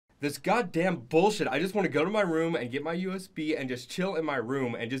This goddamn bullshit. I just want to go to my room and get my USB and just chill in my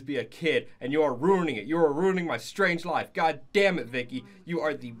room and just be a kid. And you are ruining it. You are ruining my strange life. God damn it, Vicky. You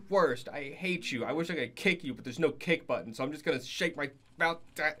are the worst. I hate you. I wish I could kick you, but there's no kick button. So I'm just going to shake my mouth.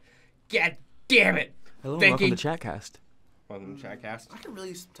 God damn it. Hello, Vicky. welcome to Chattcast. Welcome to Chattcast. I could really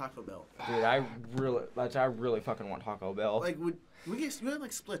use some Taco Bell. Dude, I really fucking want Taco Bell. Like, would we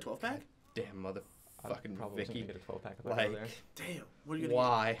like split a 12-pack? Damn motherfucking probably Vicky. get a 12-pack of Like, there. Damn. What are you gonna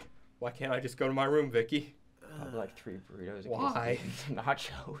why? Why can't I just go to my room, Vicky? Probably like 3 burritos. Why?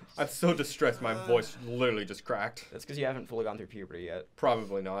 Nachos. I'm so distressed. My voice literally just cracked. That's because you haven't fully gone through puberty yet.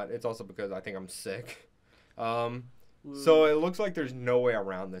 Probably not. It's also because I think I'm sick. So it looks like there's no way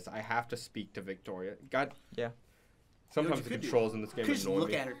around this. I have to speak to Victoria. God. Yeah. Sometimes the controls in this game You could just annoy look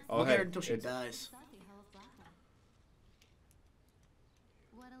me. at her. Oh, Look hey, at her until she it's- dies.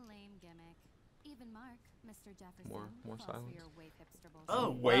 What a lame gimmick. Even Mark, Mr. Jefferson, More falls for silence. your Waif hipster bullshit.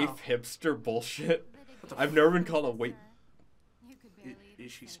 Oh, Waif wow. hipster bullshit. What the I've never been called a waif. You could barely even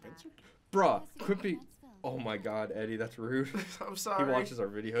Is she say Spencer? that. Bruh, Guess you quit got being. Ned's fill. Oh my god, Eddie, that's rude. I'm He sorry. watches our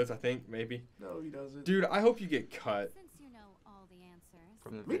videos, I think, maybe. No, he doesn't. Dude, I hope you get cut. Since you know all the answers,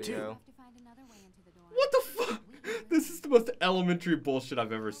 From the Me too. you video. have to find another way into the door. What the fuck? This is the most elementary bullshit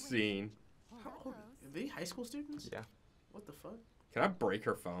I've ever seen. How old are they? High school students? Yeah. What the fuck? Can I break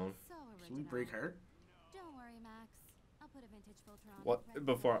her phone? So Can we original. break her? Don't worry, Max. I'll put a vintage filter on What? it right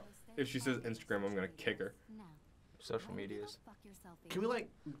Before, now, so if she says Instagram, I'm gonna kick her. Now, Social go medias. fuck your selfie. Can we like?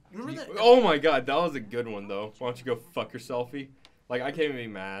 Remember that? Oh my god, that was a good one though. Why don't you go fuck your selfie? Like, I can't even be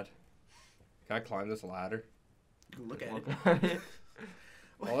mad. Can I climb this ladder? You can look at it.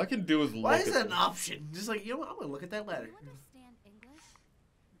 All I can do is look Why at is that an this. option? Just like, you know what? I'm gonna look at that ladder. You understand English?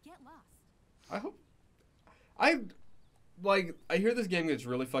 Get lost. I hope. I hear this game gets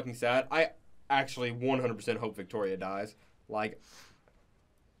really fucking sad. I actually 100% hope Victoria dies. Like,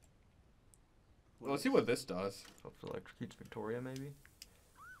 let's see what this does. Hope to electrocute Victoria, maybe.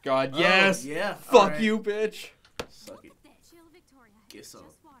 God, Oh, yes! yeah. Fuck alright. you, bitch! Suck it. Chill, Victoria. Get It's some.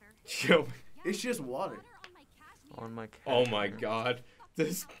 just water. Chill. It's just water. On my cashmere. On my. Oh my god.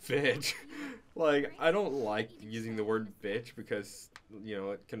 This bitch. Like, I don't like using the word bitch because, you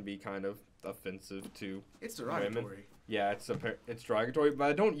know, it can be kind of offensive to It's derogatory. Yeah, it's derogatory, but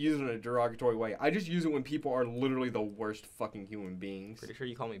I don't use it in a derogatory way. I just use it when people are literally the worst fucking human beings. Pretty sure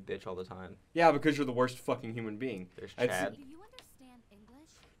you call me bitch all the time. Yeah, because you're the worst fucking human being. There's And Chad. Do you understand English?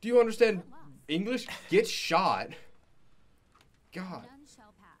 Do you understand Get lost. English? Get shot. God. None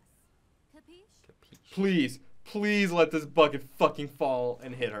shall pass. Capiche? Please, please let this bucket fucking fall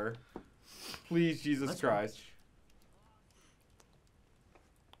and hit her. Please, Jesus Let's Christ.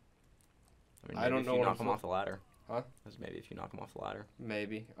 I mean, I maybe don't if know you what knock I'm him off the ladder. Huh? That's maybe if you knock him off the ladder.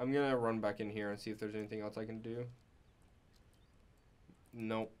 Maybe. I'm gonna run back in here and see if there's anything else I can do.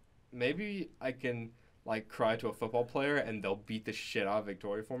 Nope. Maybe I can, like, cry to a football player and they'll beat the shit out of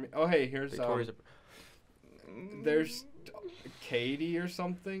Victoria for me. Oh, hey, here's, Victoria's there's Katie or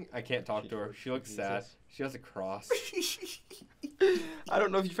something. I can't talk to her. She looks sad. Jesus. She has a cross. I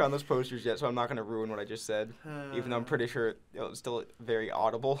don't know if you found those posters yet, so I'm not going to ruin what I just said. Even though I'm pretty sure it was still very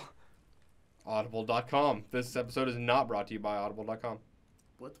audible. Audible.com. This episode is not brought to you by Audible.com.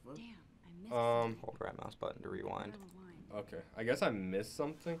 What the fuck? Damn, I missed Hold right mouse button to rewind. Okay. I guess I missed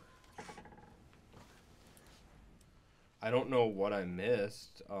something. I don't know what I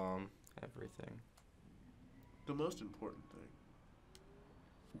missed. Everything. The most important thing.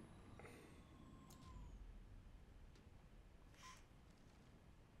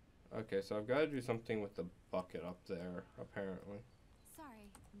 Okay, so I've got to do something with the bucket up there, apparently. Sorry,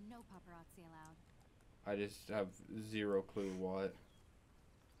 no paparazzi allowed. I just have zero clue what.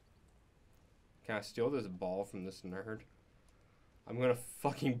 Can I steal this ball from this nerd? I'm gonna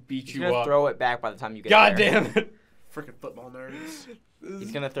fucking beat He's you going to up. throw it back by the time you get God there. damn it! Freaking football nerds.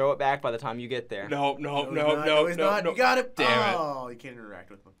 He's going to throw it back by the time you get there. No, no, he's no, not. no, He's no, not. no. You got it. Damn it. Oh, you can't interact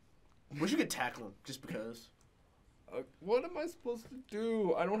with him. Wish you could tackle him just because. What am I supposed to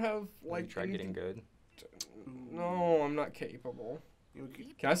do? I don't have, like, Try getting anything- good. No, I'm not capable. You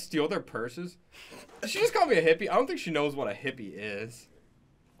could- Can I steal their purses? She just called me a hippie. I don't think she knows what a hippie is.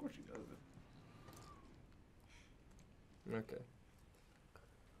 Of course he doesn't. Okay.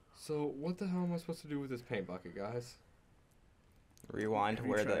 So, what the hell am I supposed to do with this paint bucket, guys? Rewind to Have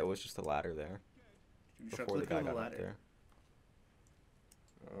you where tried- it was just a ladder there. You should Before the click guy on the got up ladder. there.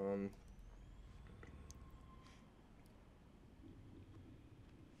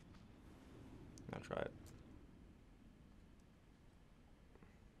 Now try it.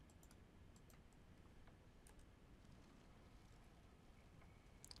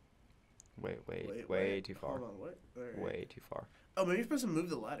 Wait, way too far. Hold on, what? Alright. Way too far. Oh, maybe you're supposed to move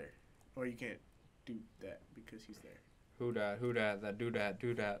the ladder. Or you can't do that because he's there. Who dat, that do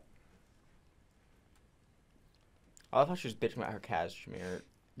that. I love how she was bitching about her cashmere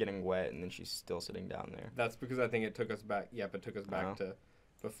getting wet and then she's still sitting down there. That's because I think it took us back. Yep, it took us back to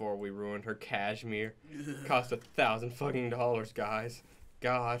before we ruined her cashmere. Cost $1,000 fucking dollars, guys.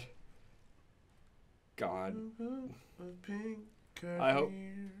 God. A pink I hope-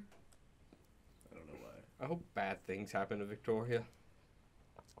 cashmere. I don't know why. I hope bad things happen to Victoria.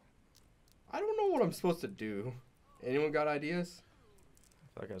 I don't know what I'm supposed to do. Anyone got ideas? I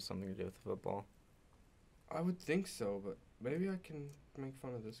feel like it has something to do with the football. I would think so, but maybe I can make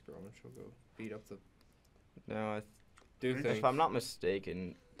fun of this girl and she'll go beat up the. No, Do things. if I'm not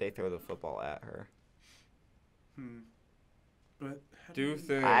mistaken, they throw the football at her. But how Do you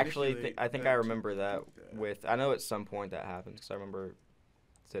things. I actually manipulate I think that I to remember that do that? with. I know at some point that happens because I remember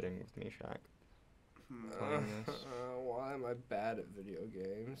sitting with Meshach. playing this. Why am I bad at video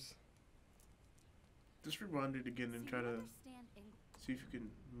games? Just rewind it again and See, try I to understand English. see if you can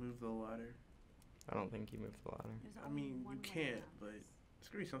move the ladder. I don't think you moved the ladder. There's I only mean, you one way can't, out. but it's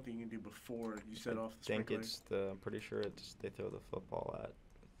gonna be something you can do before you set off the I think sprinkler. it's the. I'm pretty sure it's they throw the football at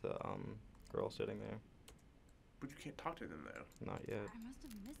the girl sitting there. But you can't talk to them though. Not yet. I must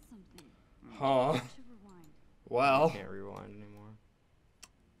have missed something. Huh? I should rewind. Well, Can't rewind anymore.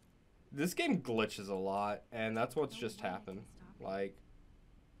 this game glitches a lot, and that's what's No just way I happened. can stop it. Like,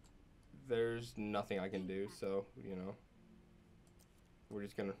 there's nothing I can do, so, you know. We're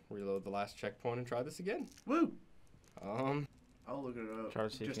just gonna reload the last checkpoint and try this again. Woo! Um. I'll look it up. Try to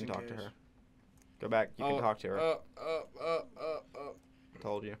see if just you can in talk to case. her. Go back. You can talk to her.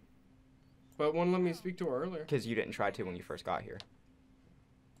 Told you. But wouldn't let me speak to her earlier. Because you didn't try to when you first got here.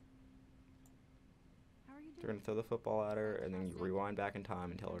 How are you They're doing? gonna throw the football at her, and then you rewind back in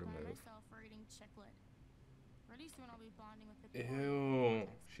time and tell her to By move. myself for eating chiclet. Pretty soon I'll be bonding with Victoria. Ew.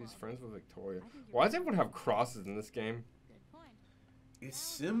 She's friends with Victoria. I think you're Why does right. everyone have crosses in this game? Good point. It's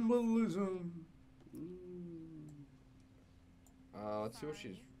symbolism. Let's see what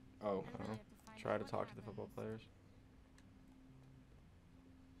she's. Oh. I really have to find Try out to what talk to the happens. football players.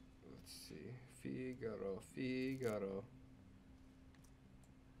 Let's see. Figaro. Hey,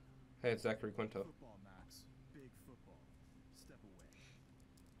 it's Zachary Quinto. Football, Max. Big football. Step away.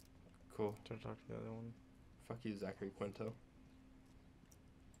 Cool. Try to talk to the other one. Fuck you, Zachary Quinto.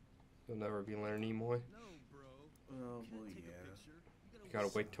 You'll never be Leonard Nimoy. No, bro. Oh Can't boy, take a yeah. picture. You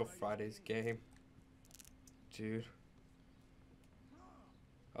gotta wait till Friday's game. Dude.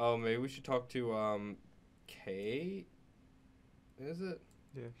 Oh, maybe we should talk to, Kate? Is it?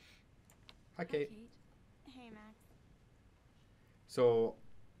 Yeah. Hi, Kate. Hey, Max. So,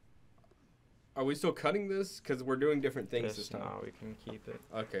 are we still cutting this? Because we're doing different things this time. No, we can keep it.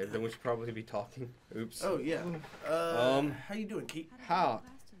 Okay, then we should probably be talking. Oops. Oh yeah. How you doing, Kate? How?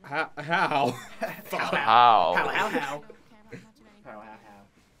 How? How? How? How? I don't care about much of anything. How?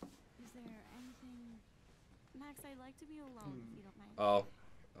 Is there anything? Max, I'd like to be alone if you don't mind. Oh.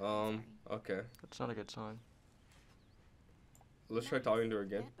 Sorry. Okay. That's not a good sign. Let's try talking to her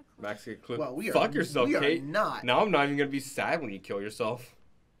again. Get a clue. Max, get clip. Well, we are. Fuck yourself, we Kate. Are not. Now I'm not even gonna be sad when you kill yourself.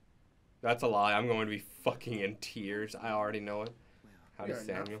 That's a lie. I'm going to be fucking in tears. I already know it. We Howdy, are not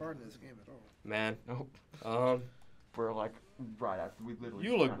Samuel. far into this game at all. Man. Nope. We're like right after we literally.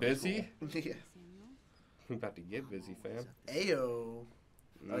 You look busy. Yeah. Samuel? I'm about to get busy, fam. Ayo. Oh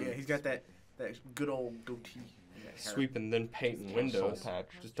yeah, Mm. he's got that good old goatee. and that hair. Sweeping, then painting Soul windows. patch.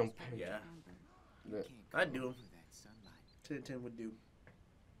 Just don't paint. Yeah. Yeah. I'd do him. 10 and 10 would do.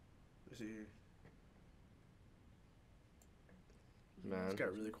 Let's see here. Man. It's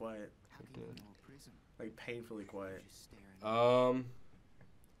got really quiet. It did. Like painfully quiet.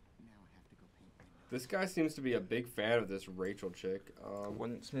 This guy seems to be a big fan of this Rachel chick.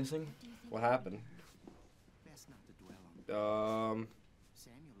 One's missing. What happened? Samuel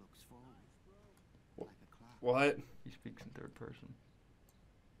looks forward. Wh- Like a clock. What? He speaks in third person.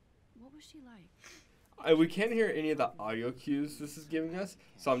 What was she like? We can't hear any of the audio cues this is giving us,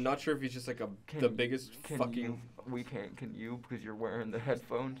 so I'm not sure if he's just like the biggest fucking. We can't. Can you? Because you're wearing the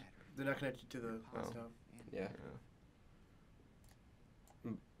headphones. They're not connected to the Oh. stuff. Yeah.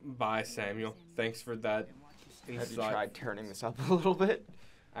 Bye, Samuel. Thanks for that Have you insight. tried turning this up a little bit?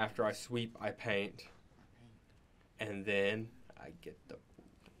 After I sweep, I paint, and then I get the.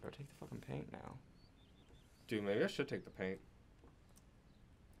 Bro, take the fucking paint now. Dude, maybe I should take the paint.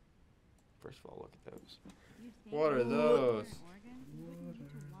 First of all, look at those. You'd think What are if you were those? in Oregon, you wouldn't need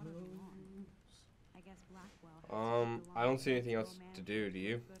to water the lawn. I guess Blackwell has I don't see anything else to do. Do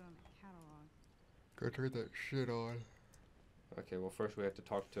you? good on the catalog. Go turn that shit on. Okay, well first we have to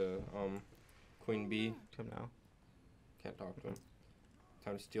talk to Queen Bee. Come now. Can't talk to him.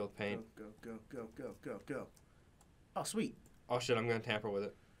 Time to steal the paint. Go. Oh, sweet. Oh shit, I'm gonna tamper with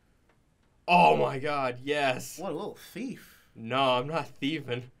it. Oh my god, yes. What a little thief. No, I'm not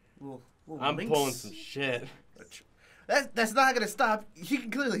thieving. Little I'm minx. pulling some shit. That's not gonna stop. He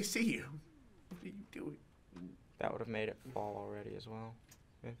can clearly see you. What are you doing? That would have made it fall already as well.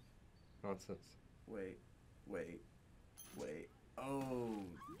 Nonsense. Wait. Oh.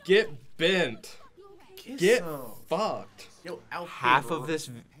 Get bent. Get some. fucked. Yo, Alfred. Half of this,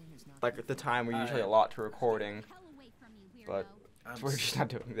 like at the time, we usually allot to recording, Hell away from me, but weirdo. we're just not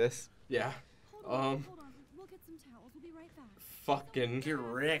doing this. Yeah. Hold on. We'll get some towels. We'll be right back. Fucking. Get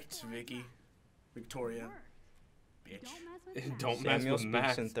wrecked, Vicky. Victoria. Bitch. Don't mess with Max. Don't mess Samuel with speaks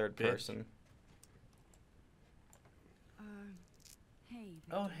Max. in third bitch. person. Hey.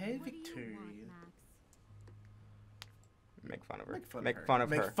 Oh, hey, What do you Victoria. want, Max? Make fun of her. Make fun Make of her. fun of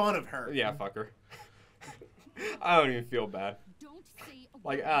Make her. fun of her. Yeah, fuck her. I don't even feel bad. Don't say a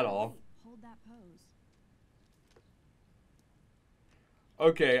Like, word. at all. Hold that pose.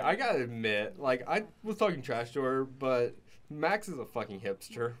 Okay, I gotta admit, like, I was talking trash to her, but Max is a fucking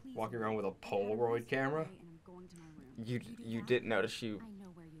hipster, walking around with a Polaroid camera. You didn't notice I know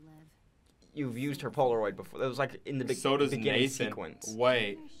where you live. you've used her Polaroid before. That was like in the So does beginning Nathan. sequence.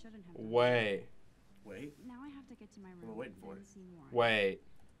 Wait, I shouldn't have done wait, Wait. that. Now I have to get to my room. What am I waiting for? and see more. wait.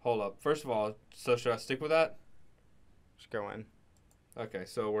 Hold up. First of all, so should I stick with that? Just go in. Okay,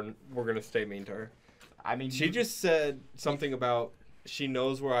 so we're gonna stay mean to her. I mean, She just said something about she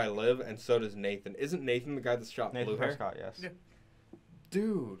knows where I live, and so does Nathan. Isn't Nathan the guy that shot Nathan Blue hair? Prescott, yes. Yeah.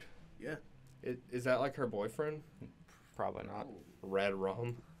 Dude. Yeah. Is that like her boyfriend? Probably not. Red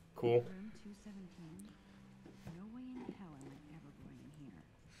rum. Cool. Room 217. No way in hell am I ever going in here.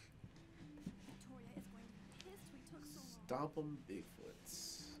 Victoria is going to be pissed we took so long. Stomp 'em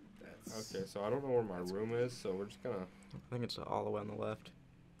Bigfoots. That's. Okay, so I don't know where my room is, so we're just gonna. I think it's all the way on the left.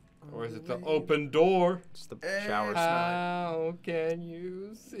 Or is it the open door? It's the Eh, shower. it's not. How can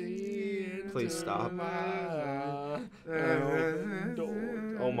you see? Please stop. Open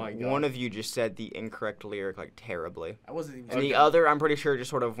door. Oh my god. One of you just said the incorrect lyric like terribly. I wasn't even. And the other, I'm pretty sure, just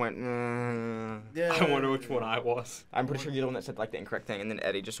sort of went. Yeah. I wonder which one I was. I'm pretty sure you're the one that said like the incorrect thing, and then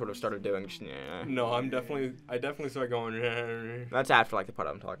Eddie just sort of started doing. Just, yeah. No, I definitely started going. That's after like the part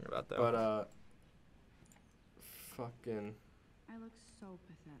I'm talking about though. But fucking I look so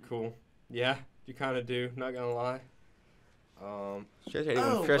pathetic. cool. Yeah, you kind of do. Not gonna lie. She has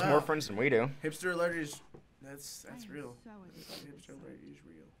Oh, more wow. friends than we do. Hipster alert is. That's I am real. So addicted to Hipster alert is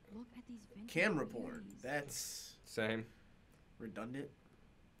real. Look at these vintage Camera porn. DVDs. That's Same. redundant.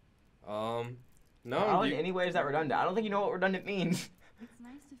 No. How in you- any way is that redundant? I don't think you know what redundant means. It's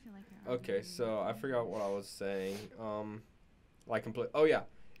nice to feel like I Okay, so I forgot what I was saying. Like oh yeah,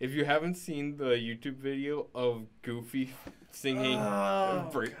 if you haven't seen the YouTube video of Goofy singing Oh,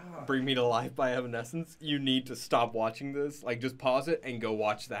 Bring Me to Life" by Evanescence, you need to stop watching this. Like, just pause it and go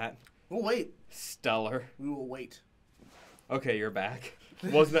watch that. We'll wait. Stellar. We will wait. Okay, you're back.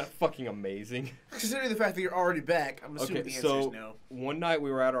 Wasn't that fucking amazing? Considering the fact that you're already back, I'm assuming Okay, the answer so is no. one night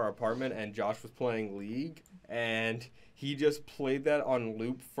we were at our apartment and Josh was playing League, and he just played that on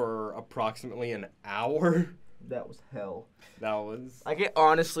loop for approximately an hour. That was hell. That was... Like it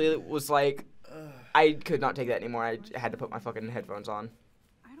honestly was like Ugh. I could not take that anymore. I had to put my fucking headphones on.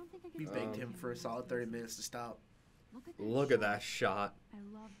 I don't think I We can begged him for a solid 30 minutes to stop. Look at that shot. I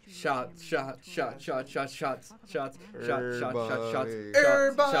love Julia Shots, Cameron. shots, shots, shots, shots, shots, shots, shots, shots, shots, Everybody. shots, shots, shots,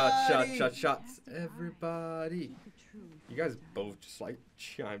 Everybody. shots, shots, everybody. You could truly You guys both just like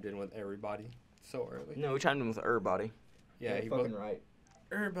chimed in with everybody so early. No, we chimed in with everybody. Yeah, he both. right.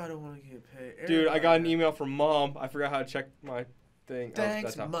 Everybody want to get paid. Dude, I got an Everybody. email from Mom. I forgot how to check my thing.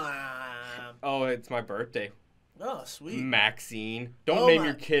 Thanks, that's how- Mom. Oh, it's my birthday. Oh, sweet. Maxine. Don't Oh, name my-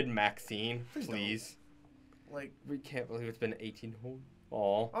 your kid Maxine, Please don't. please. Like, We can't believe it's been 18 whole.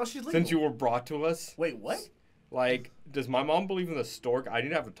 Aw. oh, she's legal. Since you were brought to us. Wait, what? Like, does my mom believe in the stork? I need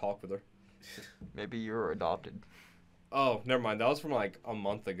to have a talk with her. Maybe you were adopted. Oh, never mind. That was from like a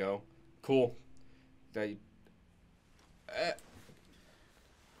month ago. Cool. They.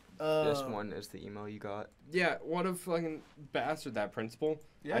 This one is the email you got. Yeah, what a fucking bastard that principal.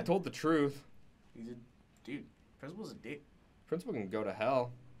 Yeah. I told the truth. He's a dude. Principal's a dick. Principal can go to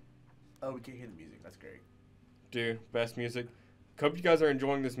hell. Oh, we can't hear the music. That's great. Dude, best music. Hope you guys are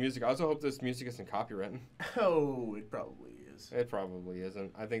enjoying this music. I also hope this music isn't copywritten. Oh, it probably is. It probably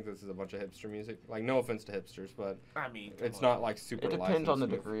isn't. I think this is a bunch of hipster music. Like, no offense to hipsters, but I mean, come it's on. not like super It depends on the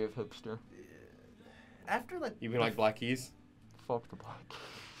licensed. degree of hipster. After like You mean like Black Keys? Fuck the black.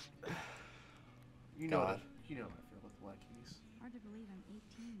 you know God. you know how I feel about the Black Keys. Hard to believe I'm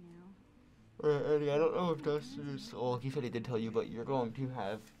 18 now. Eddie, I don't know if Dustin is. Well, he said he did tell you, but you're going to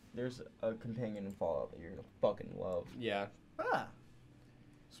have. There's a companion in Fallout that you're gonna fucking love. Yeah. Ah.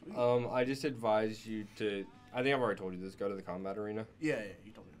 Sweet. I just advise you to. I think I've already told you this. Go to the combat arena. Yeah,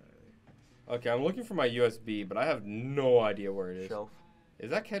 you told me that earlier. Okay, I'm looking for my USB, but I have no idea where it is. Shelf.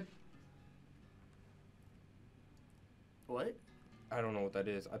 Is that cat? What? I don't know what that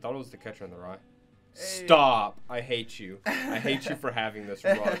is. I thought it was the Catcher in the Rye. Hey. Stop! I hate you. I hate you for having this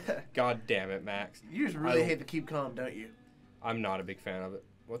run. God damn it, Max. You just really hate to keep calm, don't you? I'm not a big fan of it.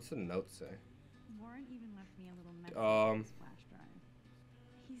 What's the note say? Warren even left me a little message on his flash drive.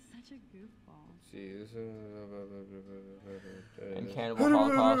 He's such a goofball. See, And Cannibal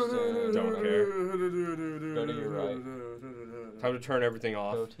Holocaust. Don't care. Go to your right. Time to turn everything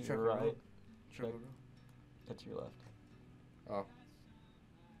off. Go to your right. Sure. That's your left. Oh.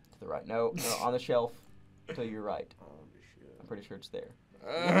 To the right. No, on the shelf. To your right. Oh, shit. I'm pretty sure it's there.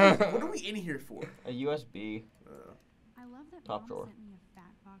 What are we in here for? A USB. I love that Top Mom drawer. sent me a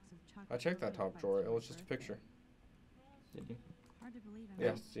fat box of chocolate I checked that top by drawer. It Kim's was just a birthday. picture. Did you? Hard to believe I'm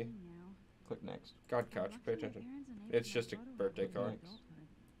Yeah, 18 see? now. Click next. God, I'm couch. Pay lucky my attention. parents enabled It's my just a photo birthday album in card. adulthood.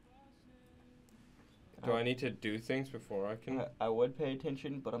 Do I need to do things before I can? I would pay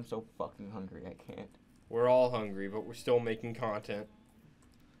attention, but I'm so fucking hungry I can't. We're all hungry, but we're still making content.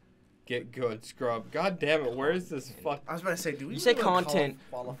 Get good, scrub. God damn it, where is this fuck? I was about to say, do we You say really wanna content,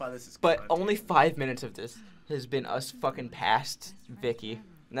 qualify this as But content? only 5 minutes of this has been us fucking past Vicky.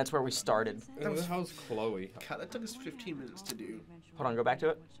 And that's where we started. Who the hell's Chloe? God, that took us 15 minutes to do. Hold on, go back to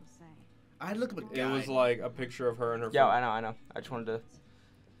it. I had to look up a It guide. was like a picture of her and her Yeah, phone. I know. I just wanted to.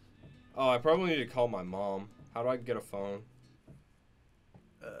 Oh, I probably need to call my mom. How do I get a phone?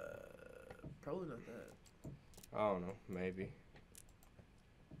 Probably not that. I don't know, maybe.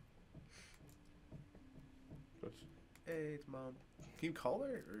 What's- Hey, it's Mom. Can you call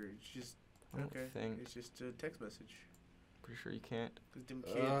her, or it's just I don't okay? think. It's just a text message. Pretty sure you can't. Cause them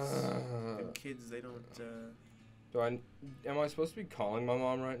kids, they don't. Am I supposed to be calling my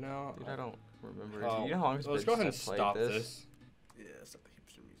mom right now? Dude, I don't remember. Oh, You know how long it's let's been go ahead and since I stop played this. Yeah, stop the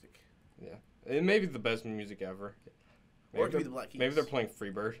hipster music. It may be the best music ever. Or it could be they're- the Black Keys. Maybe they're playing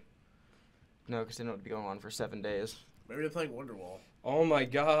Freebird. No, because then it would be going on for 7 days. Maybe they're playing Wonderwall. Oh my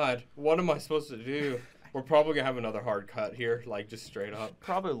god, what am I supposed to do? We're probably gonna have another hard cut here, like just straight up.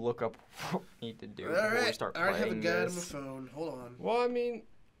 Probably look up what we need to do All before we right, start I already have a playing guide on my this. phone. Hold on. Well, I mean,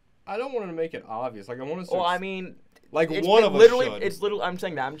 I don't want to make it obvious. Like I want to. Well, I mean, like it's one been of us literally, should. it's literally. I'm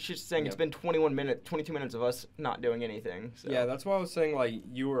saying that. I'm just saying it's Yeah. been 22 minutes of us not doing anything. So. Yeah, that's why I was saying like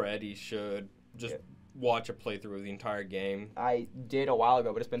you or Eddie should just watch a playthrough of the entire game. I did a while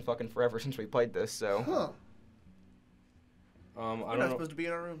ago, but it's been fucking forever since we played this. So. Huh. I We're don't not know. supposed to be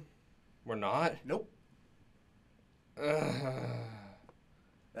in our room. We're not. Nope.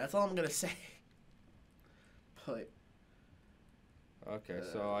 That's all I'm gonna say. But Okay,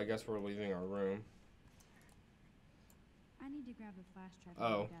 so I guess we're leaving our room. I need to grab the flash drive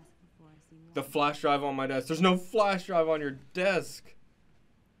Oh. from my desk before I see The Lauren. flash drive on my desk. There's no flash drive on your desk.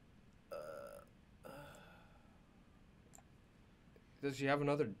 Does she have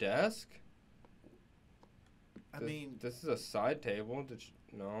another desk? I mean, This is a side table. Did she,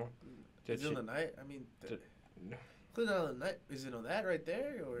 no? Did is it she? on the night? I mean, Did- no. click on the night. Is it on that right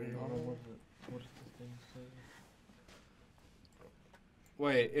there, or? No.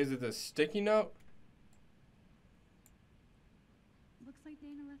 Wait, is it the sticky note? Looks like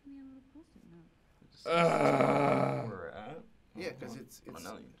Dana left me a little post-it note. We're at? Yeah, because it's. I don't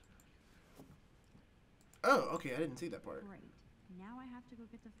know. Oh, okay. I didn't see that part. Great. Now I have to go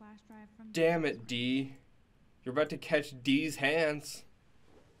get the flash drive from. Damn it, D. You're about to catch D's hands.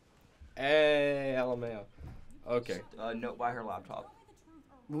 Hey, LMAO. Okay. Note by her laptop.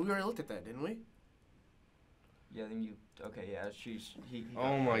 Well, we already looked at that, didn't we? Yeah, then you. Okay, yeah, she's. He got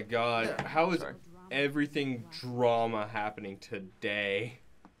Oh it. my god. Yeah. How is Sorry. everything drama happening today?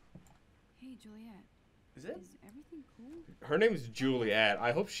 Hey, Juliet. Is it? Is everything cool? Her name is Juliet.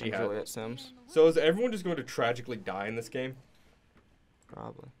 I hope she I'm has. Juliet Sims. So is everyone just going to tragically die in this game?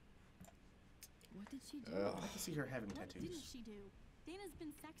 Probably. What did she do? Ugh. I can see her having What didn't tattoos. she do? Dana's been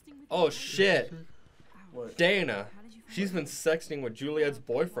sexting with Oh your shit. What? Dana. How did you find She's out? been sexting with Juliet's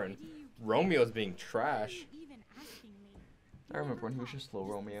boyfriend. Romeo's being trash. even asking me. I remember when he was just little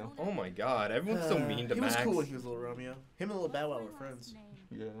Romeo. Oh my god. Everyone's so mean to he Max. was cool when he was little Romeo. Him and little Bow Wow were friends.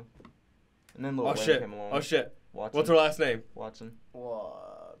 Yeah. And then little Oh Wayne shit. came along. Oh shit. Watson. What's her last name? Watson.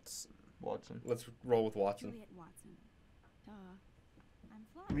 What? Watson. Let's roll with Watson. Juliet Watson. Duh. I'm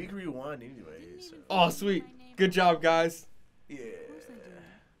flattered. We can rewind anyway. So. Oh sweet. Good job, guys. Yeah. Of course I do.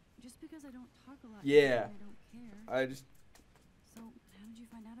 Just because I don't talk a lot. Yeah. doesn't mean I don't care. I just So, how did you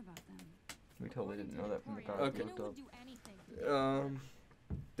find out about them? totally didn't know that from the card Okay. you looked up. do anything.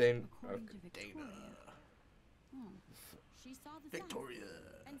 Then According to Victoria. She saw the Victoria. signs,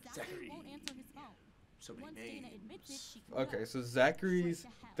 and Zachary Zachary. won't answer his phone. So many Once Dana names. admits it, she can okay, go. so Zachary's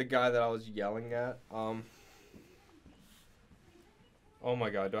Straight to hell. the guy that I was yelling at. Oh my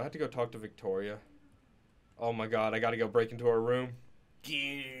god, do I have to go talk to Victoria? Oh my god, I gotta go break into her room.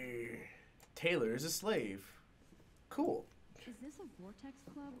 Yeah. Taylor is a slave. Cool. Is this a vortex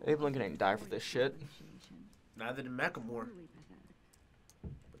club? Abe or Lincoln ain't die for this shit. initiation? Neither did Macklemore. Totally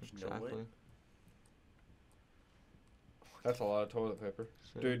pathetic. But you know what? Exactly. That's a lot of toilet paper.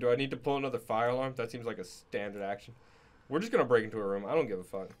 Shit. Dude, do I need to pull another fire alarm? That seems like a standard action. We're just gonna break into her room. I don't give a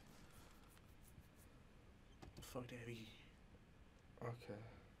fuck. Fuck Debbie. Okay.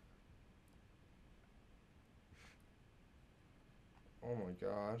 Oh my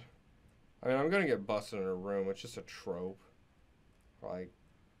god. I mean, I'm gonna get busted in her room. It's just a trope. Like,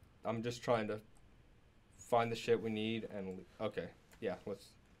 I'm just trying to find the shit we need and... Okay, yeah, let's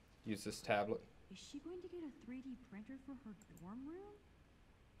use this tablet. Is she going to get a 3D printer for her dorm room?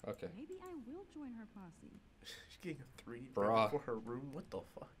 Okay. Maybe I will join her posse. She's getting a 3D Bruh. printer for her room. What the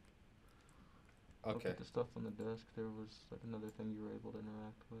fuck? Look Okay. at the stuff on the desk. There was like another thing you were able to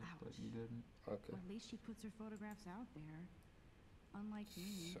interact with, but Ouch. you didn't. Okay. Or at least she puts her photographs out there. Unlike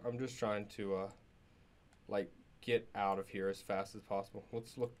me. So I'm just trying to, like, get out of here as fast as possible.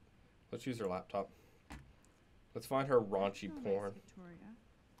 Let's use her laptop. Let's find her raunchy So nice, porn. Victoria.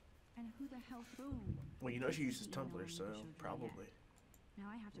 And who the hell boom? Well, you know she uses You know, I Tumblr, never so showed you that probably. yet. Now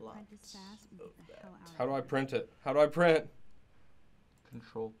I have to print this Lots fast and of get the hell out of How do I here. print it? How do I print?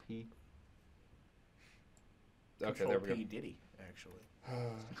 Control P. Okay, Control there we go. P Diddy, actually.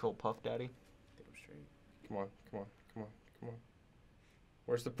 Control Puff Daddy. Damn straight. Come on, come on, come on, come on.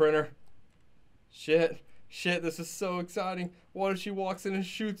 Where's the printer? Shit, shit, this is so exciting. What if she walks in and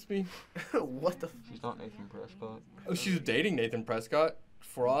shoots me? What the? She's not Nathan Prescott. Oh, she's dating Nathan Prescott.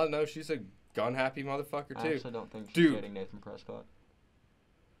 For all I know, she's a gun-happy motherfucker, I too. actually don't think she's Dude. dating Nathan Prescott.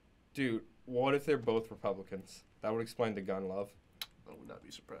 Dude, what if they're both Republicans? That would explain the gun love. I would not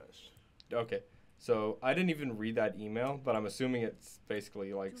be surprised. Okay, so I didn't even read that email, but I'm assuming it's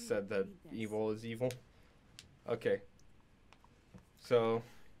basically, like, said that evil is evil. Okay. So,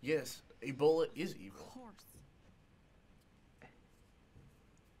 Yes, Ebola is Of evil. course.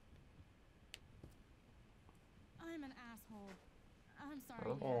 I'm an asshole. I'm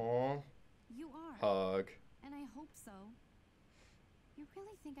sorry. Oh. aw, You are. hug. And I hope so. You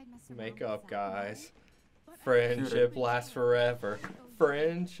really think I'd mess around Make with up, Zach, guys. But I Friendship can't lasts pretend. forever.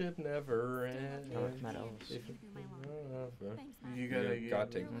 Friendship never ends. No, it's Matt Ellis. If You do my laundry. Thanks, Matt. You You gotta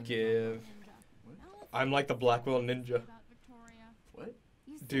got to give. give. Now let's I'm like the Blackwell Ninja. about Victoria. What?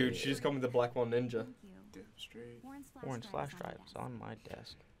 You said Dude, it. she just called me the Blackwell Ninja. Thank you. Damn straight. Warren's flash Orange flash drive drive is on my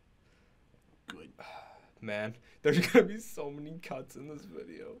desk. Good. Man, there's gonna be so many cuts in this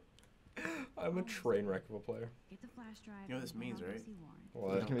video. I'm a train wreck of a player. Get the flash drive. You know what this and head means, on to right? see Warren.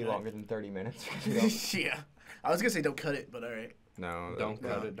 What? It's gonna be Okay. longer than 30 minutes. You know? Yeah. I was gonna say don't cut it, but alright. No, Don't No.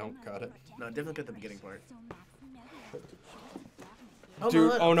 cut it, don't cut it. No, definitely cut the beginning part. So Max never. Dude,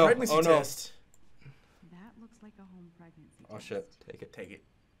 my oh no, pregnancy oh no. test. That looks like a home pregnancy. Oh test. shit. Take it. Take it.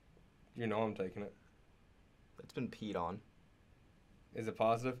 You know I'm taking it. It's been peed on. Is it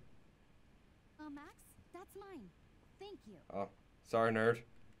positive? Max, that's mine. Thank you. Sorry, nerd.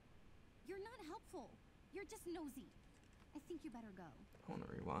 You're not helpful. You're just nosy. I think you better go. I want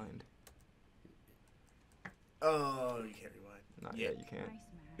to rewind. Oh, you can't rewind. Not Yeah. yet, you can't. Nice,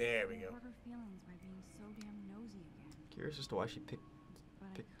 Max. There we go. Hurt her feelings by being so damn nosy again. Curious as to why she picked But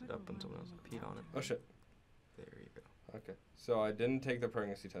I it could up when run someone else and peed on it. Oh shit. There you go. Okay. So I didn't take the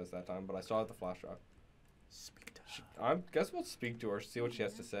pregnancy test that time, but I still have the flash drive. Speak to I guess we'll speak to her, see what she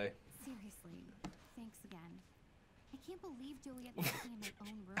has to say. Seriously, thanks again. I can't believe Juliet left me in my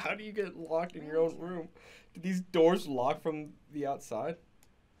own room. How do you get locked in your own room? Do these doors lock from the outside?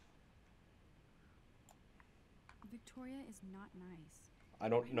 Victoria is not nice. I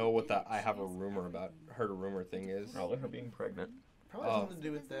don't know what that I have a rumor about. Heard a rumor thing is. Probably her being pregnant. Probably Oh. something to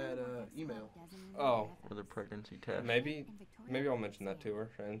do with that email. Oh. Or the pregnancy test. Maybe I'll mention that to her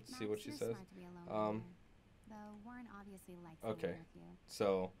and see what she says. Though Warren obviously likes Okay. hanging with you.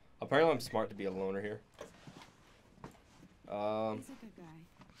 So apparently I'm smart to be a loner here. He's a good guy.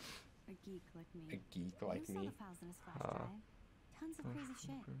 A geek like me. A geek like you saw me. the files in his flash drive. Tons of crazy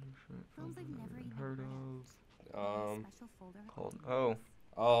shit. Films I've never even heard heard of. of. A special folder Called. this. Oh.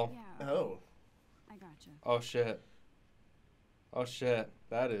 Oh, Yeah. Oh. I gotcha. oh shit. Oh shit.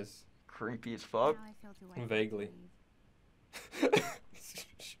 That is Creepy as fuck. Now I feel too late. Vaguely.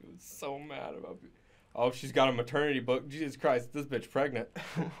 She was so mad about me. Oh, she's got a maternity book. Jesus Christ, this bitch pregnant.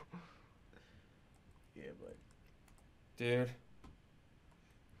 Dude.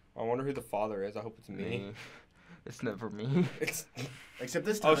 I wonder who the father is. I hope it's me. It's never me. It's Except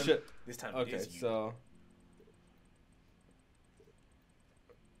this time. oh shit. This time it Okay, is you. so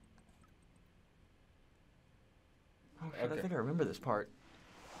Oh, shit, I think I remember this part.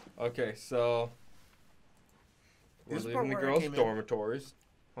 okay, so we're This is the part leaving the where I girls' came in. dormitories.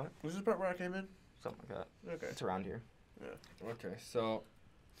 Was this the part where I came in? Something like that. Okay. It's around here. Okay, so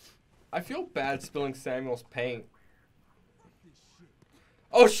I feel bad spilling Samuel's paint.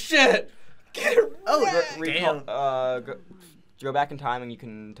 Oh shit! Get her Oh, wrecked! damn. Go back in time and you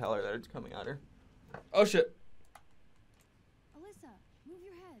can tell her that it's coming at her. Oh shit! Alyssa, move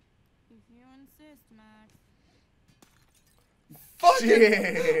your head. If you insist, Max. Fucking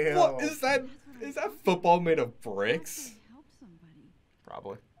Damn. what is that? Is that football made of bricks? Help somebody.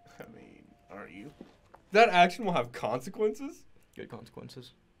 Probably. I mean, aren't you? That action will have consequences? Good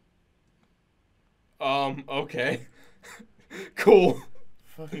consequences. Okay. Cool.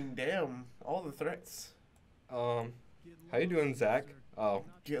 Fucking damn. All the threats. How you doing, Zach? Oh,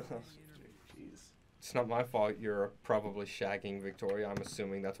 Jeez. it's not my fault you're probably shagging Victoria. I'm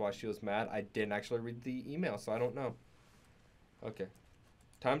assuming that's why she was mad. I didn't actually read the email, so I don't know. Okay.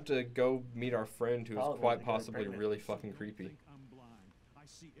 Time to go meet our friend who's Probably quite got possibly pregnant. really fucking creepy. I'm blind. I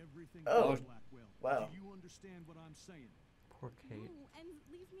see everything Oh. Blackwell. Wow. Do you understand what I'm saying? Poor No, Kate. and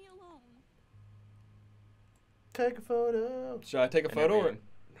leave me alone. Take a photo. Should I take a photo or... Intervene.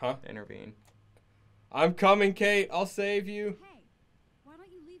 Huh? Intervene. I'm coming, Kate. I'll save you. Hey, why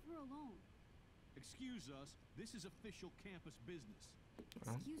don't you leave her alone? Excuse us. This is official campus business.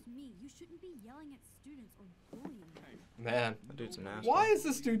 Oh. Excuse me, you shouldn't be yelling at students or bullying them. Man. That dude's an asshole. Why is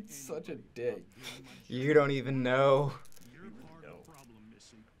this dude such a dick? You don't even know. You're part of the problem,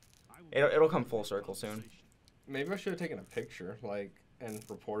 Missy. I will It'll come full circle soon. Maybe I should have taken a picture, like, and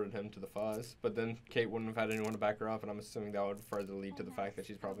reported him to the fuzz. But then Kate wouldn't have had anyone to back her up, and I'm assuming that would further lead to the fact that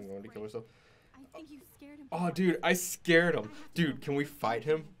she's probably going to kill herself. I think you scared him. Oh, dude, I scared him. Dude, can we fight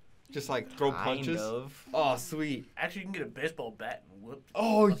him? Just, like, throw punches? Kind of. Oh, sweet. Actually, you can get a baseball bat and whoop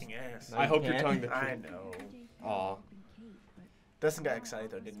Oh, his fucking ass. No, I you hope your can't. tongue... I know. Aw. Dustin got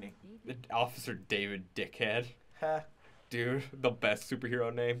excited though, didn't he? Officer David Dickhead. Ha. Dude, the best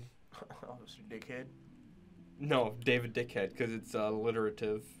superhero name. Officer Dickhead. No, David Dickhead, because it's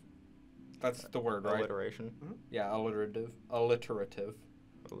alliterative. That's the word, right? Alliteration. Yeah, alliterative. Alliterative.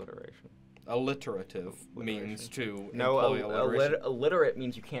 Alliteration. Alliterative means to No, employ alliteration. illiterate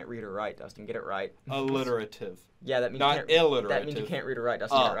means you can't read or write, Dustin. Get it right. Alliterative. Yeah, that means Not you can't, illiterative. That means you can't read or write,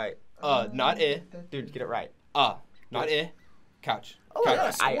 Dustin. Get it right. Not Dude, get it right. not couch. Oh, couch.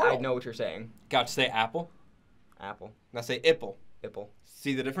 yeah, I squirrel. know what you're saying. Couch, say apple. Apple. Now say ipple. Ipple.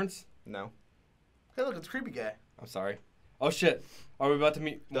 See the difference? No. Hey, look, it's a creepy guy. I'm sorry. Oh shit. Are we about to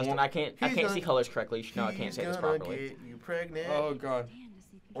meet Dustin, more? I can't He's see gonna- colors correctly. No, I can't say this He's gonna properly. get you pregnant. Oh god.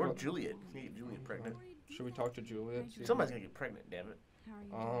 Or Juliet. You get Juliet pregnant. Should we talk to Julia? See- Somebody's gonna get pregnant, damn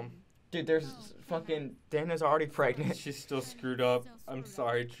it. Dude, there's fucking Dana's already pregnant. She's still screwed up. I'm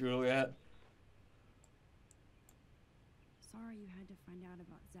sorry, Juliet. Sorry you had to find out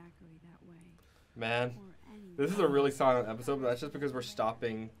about Zachary that way. Man, Or any. this is a really silent episode, but that's just because we're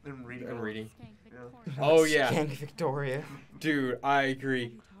stopping And reading. and reading. Skank Yeah. Victoria. Oh yeah. Skank Victoria. Dude, I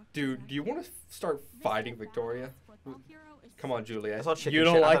agree. Dude, do you want to start fighting Victoria? Come on, I Juliet. saw chicken You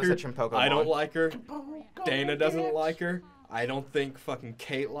don't shit. I like thought it her. was such a Pokemon. I don't like her. Go, Dana doesn't bitch. like her. I don't think fucking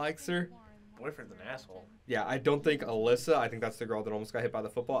Kate likes her. Boyfriend's an asshole. Yeah, I don't think Alyssa. I think that's the girl that almost got hit by the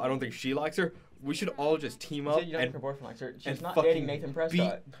football. I don't think she likes her. We should all just team You up said you don't think her and boyfriend likes her. She's and not fucking dating Nathan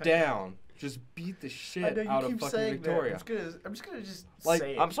Prescott. beat down. Just beat the I shit know you out of keep fucking saying Victoria. that. I'm just gonna Like,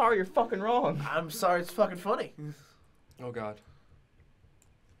 say it. I'm sorry, you're fucking wrong. I'm sorry, it's fucking funny. Oh god.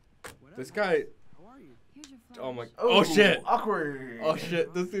 This guy. How are you? Here's your phone. Oh my. Oh shit. Awkward. Oh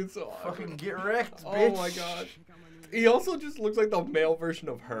shit. This dude's so Fucking awkward. get wrecked, Oh bitch. my god. He also just looks like the male version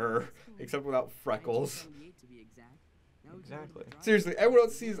of her, except without freckles. Exactly. Seriously, everyone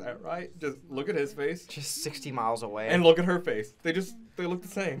else sees that, right? Just look at his face Just 60 miles away. and look at her face. They look the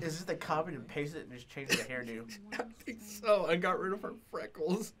same. Is this they copied and pasted it and just changed the hairdo I think so, and got rid of her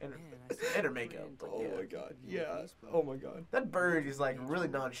freckles. and her makeup? But Oh yeah. my god, yeah. Oh my god. That bird is like really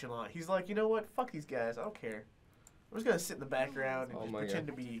nonchalant. He's like, you know what? Fuck these guys. I don't care. I'm just gonna sit in the background and Oh just my pretend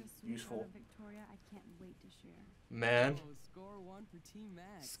God. to be useful. Victoria, I can't wait to share. Man. Oh, score one for Team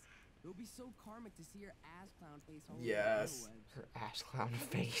Max. It'll be so karmic to see your ass clown face all over Yes. the interwebs. Her ass clown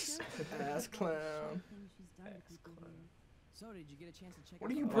face. Ass clown. Things she's done to people here. So, did you get a chance to check What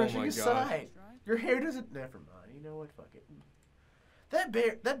are out you the brushing my aside? God. Your hair doesn't. Never mind. You know what? Fuck it.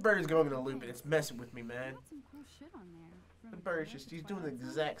 That bird is going in a loop and it's messing with me, man. Got some cool shit on there. The bird's just—he's doing the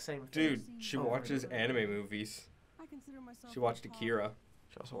exact same thing. Dude, she watches anime movies. consider myself She watched a pop- Akira.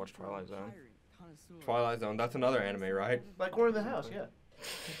 She also watched Twilight Zone. pirate connoisseur. Twilight Zone. That's another anime, right? Like Corner of the House, yeah.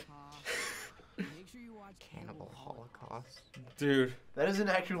 Make sure you watch Cannibal Holocaust. Dude. That is an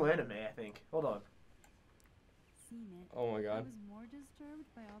actual anime, I think. Hold on. Seen it. Oh my I god. was more disturbed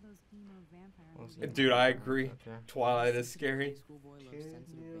by all those emo vampire Well, movies. Dude, I agree. Okay. Twilight is scary. Schoolboy loves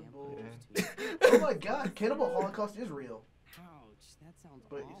sensitive Cannibal. vampires, too. Oh my god, Cannibal Holocaust is real. Ouch, that sounds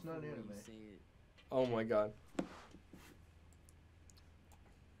But it's awful not when you anime. say it. Oh my god.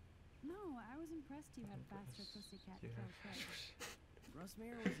 No, I was impressed you had faster pussycat Yeah. kill kill. Russ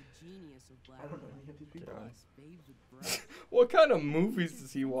Mayer was a genius of black I don't know metal. any of these people. Yeah. He spaved with breath. What kind of movies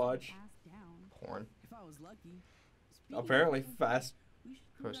does he watch? Ass down. Porn. If I was lucky. Speaking of Apparently porn, fast. we should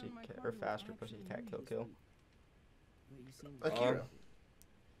go down to my Pussycat or partner with faster action Pussycat movie Kill this Kill. week. Wait, you seem Akira.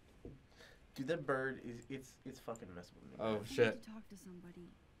 Dude, that bird is it's fucking messing with me. Oh I wanted shit. to talk to somebody,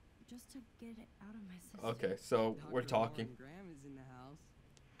 just to get it out of my system. Okay, so we're Dr. Lauren talking. Graham is in the house.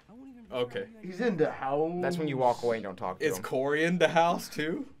 I won't even Okay. describe you He's as- in the house. That's when you walk away and don't talk to Is him. Corey in the house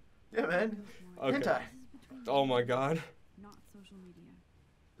too? Yeah, man. Okay. Hentai. This is between Oh you my and me, god. not social media.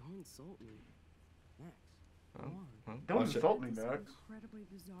 Don't insult me. Max. Oh, Go on. well, Don't Oh, shit. insult me, This Max. incredibly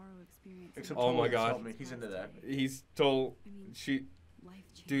bizarro experience. Except Oh my totally god. insult me. He's into that. He's told I mean, she. life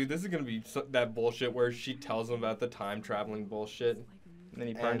changing. Dude, this is gonna be that bullshit where she tells him about the time traveling bullshit. It's like a movie. And then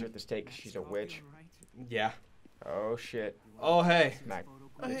he burns And- her at the stake 'cause she's a witch. Yeah. Oh shit. Oh hey. Mac.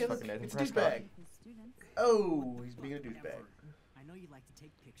 Oh, hey, It's look, fucking Nathan it's Prescott. douchebag. His students. Oh, he's being a douchebag. I know you like to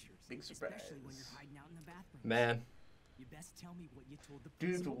take pictures, Big surprise. especially when you're hiding out in the bathroom. Man. You best tell me what you told the Dude,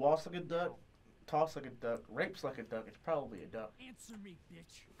 if it principal. walks like a duck, talks like a duck, rapes like a duck, it's probably a duck. Answer me,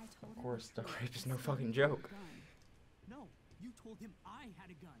 bitch. I told Of him course, the that rape is he no had fucking a joke. gun. No, you told him I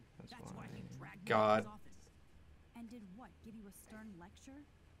had a gun. That's why he why- dragged me God. to his office. And did what? Give you a stern lecture?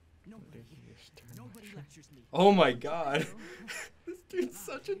 Nobody, nobody lectures me. Oh my god. This dude's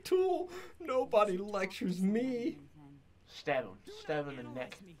such a tool. Nobody lectures me. Stab him. Stab him in the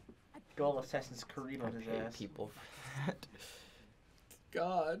neck. Analyze me. Go all Assassin's Creed I on his hate ass. people for that.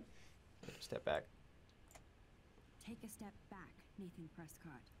 God. Step back. Take a step back, Nathan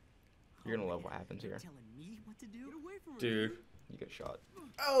Prescott. You're gonna love what happens You're here. telling me what to do? Get away from her. Dude. You get shot.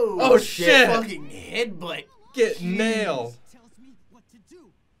 Oh, Oh, shit. Fucking headbutt. Get nailed. Tells me what to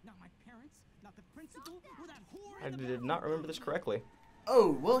do. Not my parents, not the principal, or that whore I in the did not remember this correctly.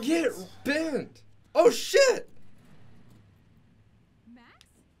 Oh, well, Get bent. Oh shit. Max?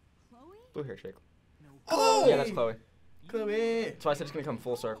 Chloe? Blue hair chick. Oh. Yeah, that's Chloe. Chloe. That's why I said it's gonna come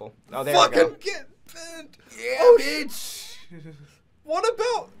full circle. Oh, there we Fucking go. get bent. Yeah, Oh, bitch. What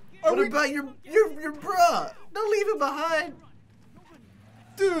about? Are What we, about your bruh? Don't leave him behind.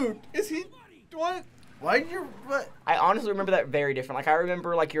 dude? Is he? What? Why your what? I honestly remember that very different. Like I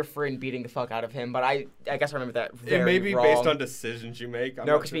remember like your friend beating the fuck out of him, but I guess I remember that very It may be wrong. based on decisions you make. I'm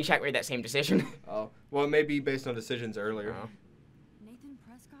No, not because sure. me and Shaq made that same decision. Oh, well, it may be based on decisions earlier. Oh. Nathan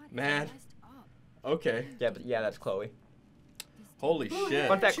Prescott is Man. messed up. Okay. Yeah, but yeah, that's Chloe. Holy shit.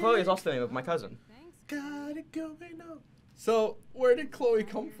 Fun fact: Chloe is also the name of my cousin. Thanks. Got it going on. So, where did Chloe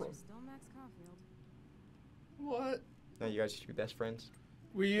come from? Still Max Caulfield. What? No, you guys used to be best friends.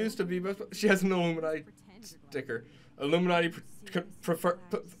 We used to be best. She has an Illuminati sticker. Illuminati prefer.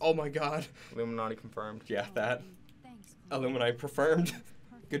 Oh my god. Illuminati confirmed. Yeah, that. Thanks, Chloe. Illuminati preferred.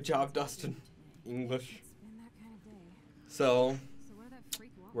 Good job, Dustin. English. It's been that kind of day. So, So where that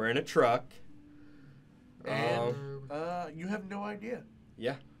freak walk? we're in a truck. And you have no idea.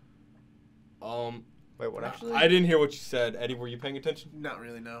 Yeah. Wait, what actually? I didn't hear what you said. Eddie, were you paying attention? Not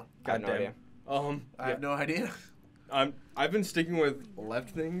really. No. I have no Goddamn. idea. I Yeah. have no idea. I've been sticking with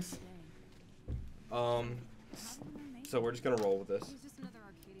left things. So we're just gonna roll with this. He's just another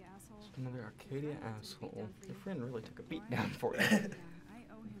Arcadia asshole. Another Arcadia asshole. Your friend really took a beat down for you. Yeah, I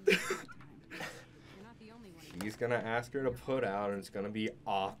owe him big time. You're not the only one. He's gonna ask her to put out, and it's gonna be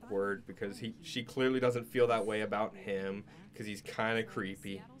awkward because she clearly doesn't feel that way about him because he's kind of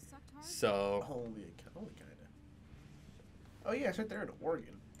creepy. So Only kinda. Oh yeah, it's right there in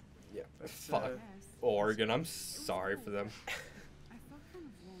Oregon. yeah, That's, fuck Yes. Oregon. I'm sorry for them. I felt kind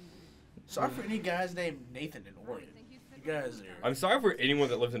of lonely. Sorry for any guys named Nathan in Oregon. You guys are. I'm sorry for anyone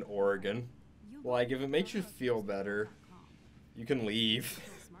that lives in Oregon. Like, if it makes you feel better, you can leave.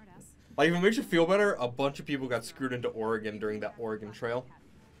 Like, if it makes you feel better, a bunch of people got screwed into Oregon during that Oregon Trail.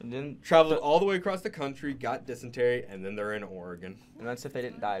 And then, Traveled all the way across the country, got dysentery, and then they're in Oregon. and that's if they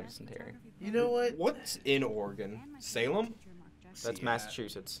didn't die of dysentery. You know what? What's in Oregon? Salem? That's Seattle.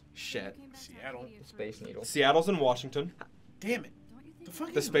 Massachusetts. Shit. Seattle. Space Needle. Seattle's in Washington. Damn it. The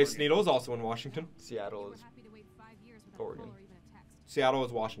fuck The is Space Oregon? Needle is also in Washington. Seattle is Oregon. Seattle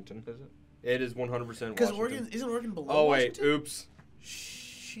is Washington. Is it? It is 100% Because Washington. isn't Oregon below Oh, wait. Washington? Oops.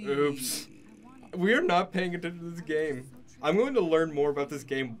 Oops. We are not paying attention to this game. I'm going to learn more about this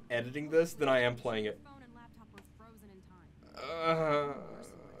game editing this than I am playing it.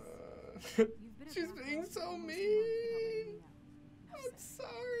 She's being so mean. I'm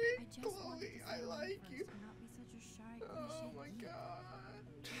sorry, Chloe. I like you. Oh my god.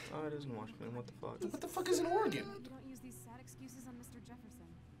 Oh, it isn't Washington. What the fuck? What the fuck is in Oregon? Don't use these sad excuses on Mr. Jefferson.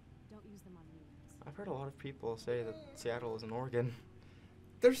 Don't use them on me. I've heard a lot of people say that Seattle is in Oregon.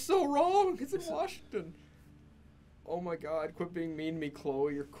 They're so wrong. It's in Washington. Oh my god, quit being mean to me,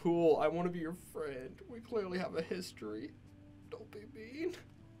 Chloe. You're cool. I want to be your friend. We clearly have a history. Don't be mean.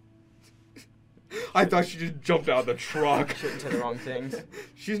 I thought she just jumped out of the truck. Shouldn't say the wrong things.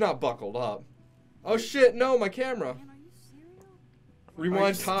 She's not buckled up. Oh shit, no, my camera.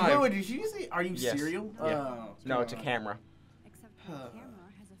 Rewind time. Wait, did you say, are you Yes. serial? Yeah. Oh, No, it's a camera. Except the camera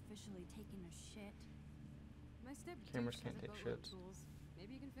has officially taken a shit. My step Cameras douche can't has a take boatload of shits. tools.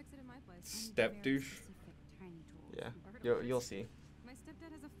 Maybe you can fix it in my place. Step douche. Yeah, you'll see. My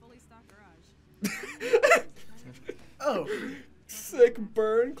stepdad has a fully stocked garage. Oh. Sick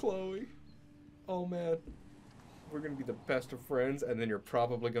burn, Chloe. Oh man. We're gonna be the best of friends, and then you're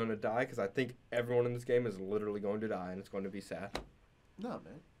probably gonna die, because I think everyone in this game is literally going to die, and it's going to be sad. No,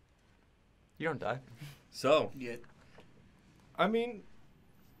 man. You don't die. So, Yeah. I mean,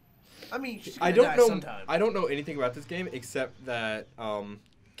 she's I gonna don't die know. sometime. I don't know anything about this game except that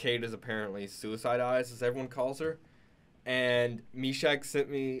Kate is apparently Suicide Eyes, as everyone calls her. And Meshach sent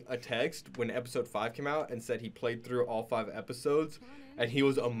me a text when episode 5 came out and said he played through all 5 episodes, and he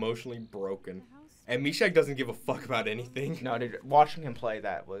was emotionally broken. And Meshach doesn't give a fuck about anything. No, dude, watching him play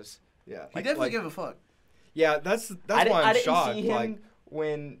that was... Yeah, He definitely give a fuck. Yeah, that's I why I'm didn't shocked. see him Like,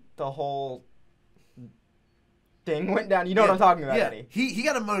 when the whole thing went down. You know what I'm talking about, Yeah, Eddie. he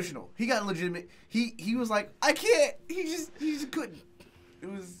got emotional. He got legitimate. He was like, I can't. He just couldn't.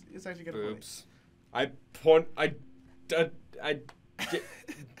 It's actually kind of funny. oops.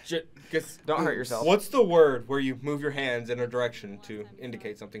 Don't hurt yourself. What's the word where you move your hands in a direction to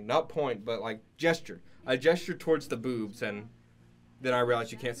indicate something? Not point, but like gesture. I gestured towards the boobs, and then I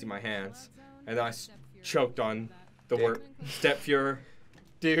realized you can't see my hands, and then I choked on the word stepfuhrer.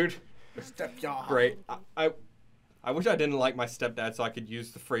 Dude, Stepfuhrer. great. I wish I didn't like my stepdad so I could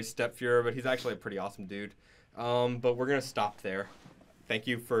use the phrase stepfuhrer, but he's actually a pretty awesome dude. But we're gonna stop there. Thank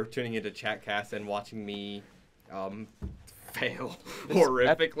you for tuning into Chattcast and watching me fail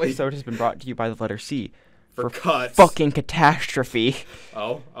horrifically. This episode has been brought to you by the letter C. For cuts. Fucking catastrophe.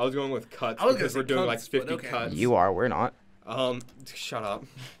 Oh, I was going with cuts I was because gonna we're say doing like cunts, but 50 okay. cuts. You are, we're not. Shut up.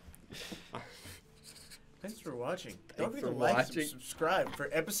 Thanks for watching. Thanks Don't forget for to like watching. and subscribe for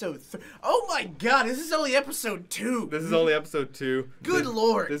episode 3. Oh my god, this is only episode 2. This is only episode 2. Good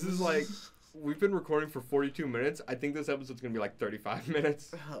lord. This is like, we've been recording for 42 minutes. I think this episode's going to be like 35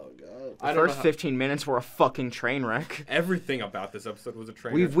 minutes. Oh god. I The don't first know how- 15 minutes were a fucking train wreck. Everything about this episode was a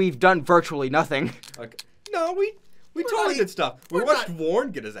train wreck. We've done virtually nothing. Like, no, we totally not- did stuff. We we're watched not-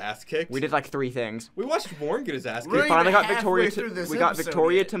 Warren get his ass kicked. We did like 3 things. We watched Warren get his ass We're kicked. not Finally even got Victoria halfway through this we got episode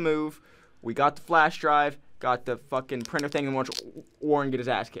Victoria yet. to move. We got the flash drive. Got the fucking printer thing and watched Warren get his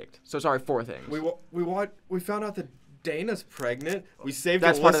ass kicked. So sorry, 4 things. We found out that Dana's pregnant. We saved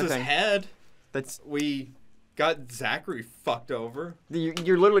That's part of the Alyssa's thing. head. That's We got Zachary fucked over.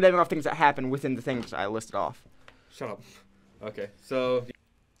 you're literally naming off things that happened within the things I listed off. Shut up. Okay, so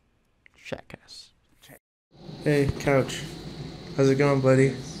Chattcast. Hey, Couch. How's it going, buddy?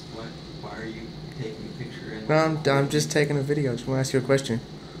 Why are you taking a picture? No, I'm just taking a video. Just want to ask you a question.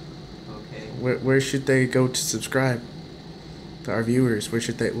 Okay. Where should they go to subscribe? To our viewers, where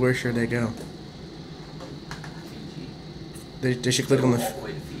should they go? Fiji. They should click on All the. the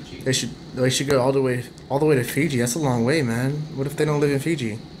way to Fiji. They should go all the way to Fiji. That's a long way, man. What if they don't live in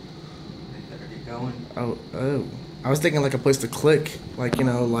Fiji? They better get going. Oh. I was thinking like a place to click, like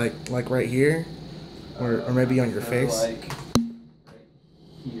like right here, or maybe on your face. Like right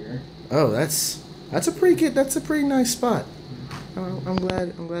here. Oh, that's a pretty good. That's a pretty nice spot. I'm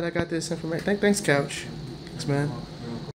glad I got this information. Thanks, Couch. Thanks, man.